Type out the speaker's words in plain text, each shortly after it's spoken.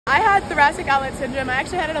I had thoracic outlet syndrome. I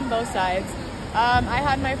actually had it on both sides. I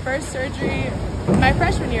had my first surgery my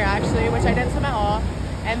freshman year actually, which I didn't swim at all.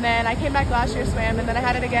 And then I came back last year, swam, and then I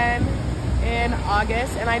had it again in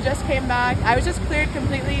August. And I just came back. I was just cleared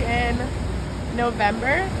completely in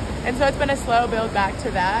November. And so it's been a slow build back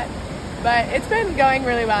to that. But it's been going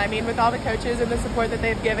really well. I mean, with all the coaches and the support that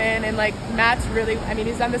they've given, and like Matt's really, I mean,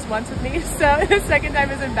 he's done this once with me, so the second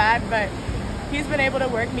time isn't bad, but he's been able to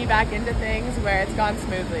work me back into things where it's gone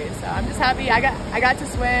smoothly. So I'm just happy. I got to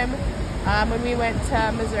swim. When we went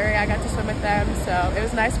to Missouri, I got to swim with them, so it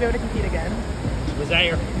was nice to be able to compete again. Was that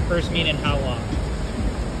your first meet in how long?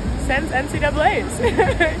 Since NCAA's.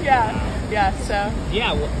 Yeah, so.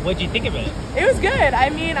 Yeah, what'd you think of it? It was good. I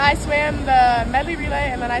mean, I swam the medley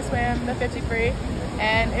relay and then I swam the 50 free,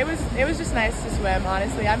 and it was just nice to swim,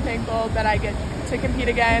 honestly. I'm thankful that I get to compete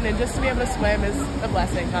again, and just to be able to swim is a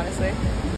blessing, honestly.